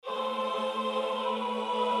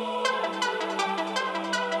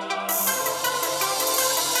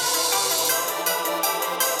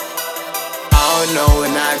don't know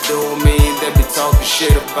when I do mean they be talking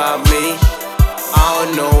shit about me. I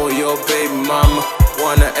don't know your baby mama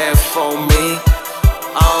wanna F on me.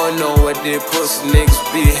 I don't know what these pussy niggas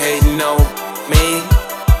be hating on me.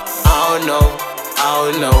 I don't know, I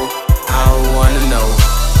don't know, I don't wanna know,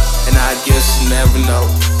 and I guess you never know.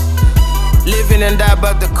 Living and die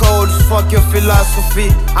by the codes, fuck your philosophy.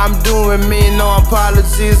 I'm doing me, no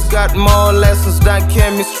apologies. Got more lessons than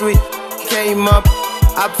chemistry. Came up,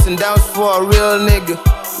 ups and downs for a real nigga.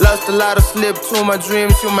 Lost a lot of sleep to my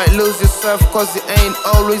dreams. You might lose yourself cause it ain't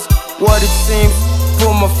always what it seems.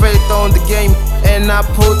 Put my faith on the game and I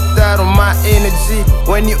put that on my energy.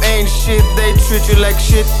 When you ain't shit, they treat you like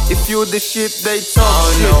shit. If you the shit, they talk shit. I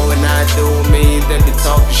don't know when I do mean they be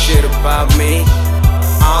talking shit about me.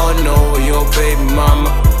 I don't know your baby mama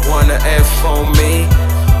wanna F on me.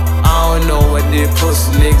 I don't know what these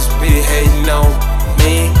pussy niggas be hating on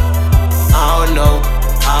me. I don't know,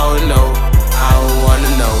 I don't know, I don't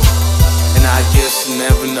wanna know, and I guess you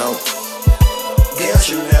never know. Guess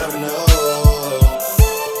you never know.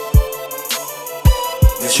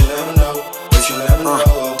 Guess you never know. Guess you never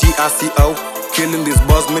know. Tico, killing this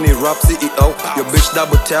boss mini rap CEO. Your bitch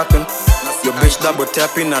double tapping. Your bitch double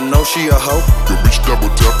tapping, I know she a hoe. Your bitch double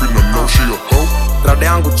tapping, I know she a hoe. Rada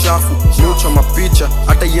yangu chafu, nucho mapicha,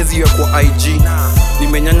 hata yezi ya kwa IG.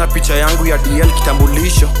 Nimenyanya picha yangu ya DL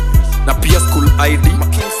kitambulisho na pia school ID.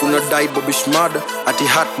 Unadai Bobby Shmada, ati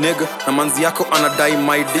hot nigga, na manzi yako anadai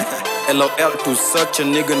my D. LOL to search a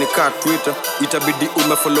nigga nika Twitter, itabidi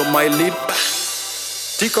umefollow my lead.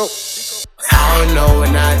 Tico. I don't know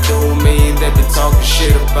when I do mean they be talking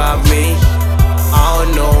shit about me. I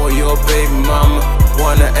don't know your baby mama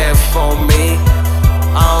wanna F on me.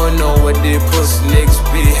 I don't know what these pussy niggas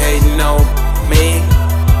be hating on me.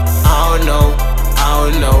 I don't know,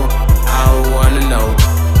 I don't know, I don't wanna know,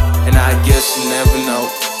 and I guess you never know.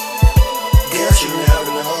 Guess you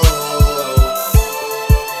never know.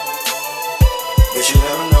 Guess you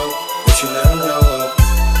never know. Guess you never know.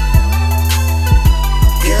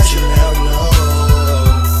 Guess you never know.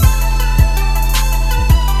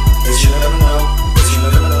 Guess you never know. Guess you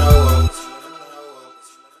never know.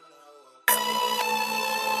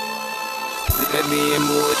 Let me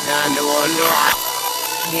move down the one no.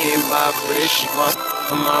 He ain't vibration,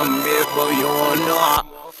 I'm a mirror, you wanna know.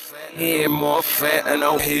 He ain't more fat and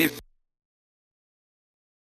no hip.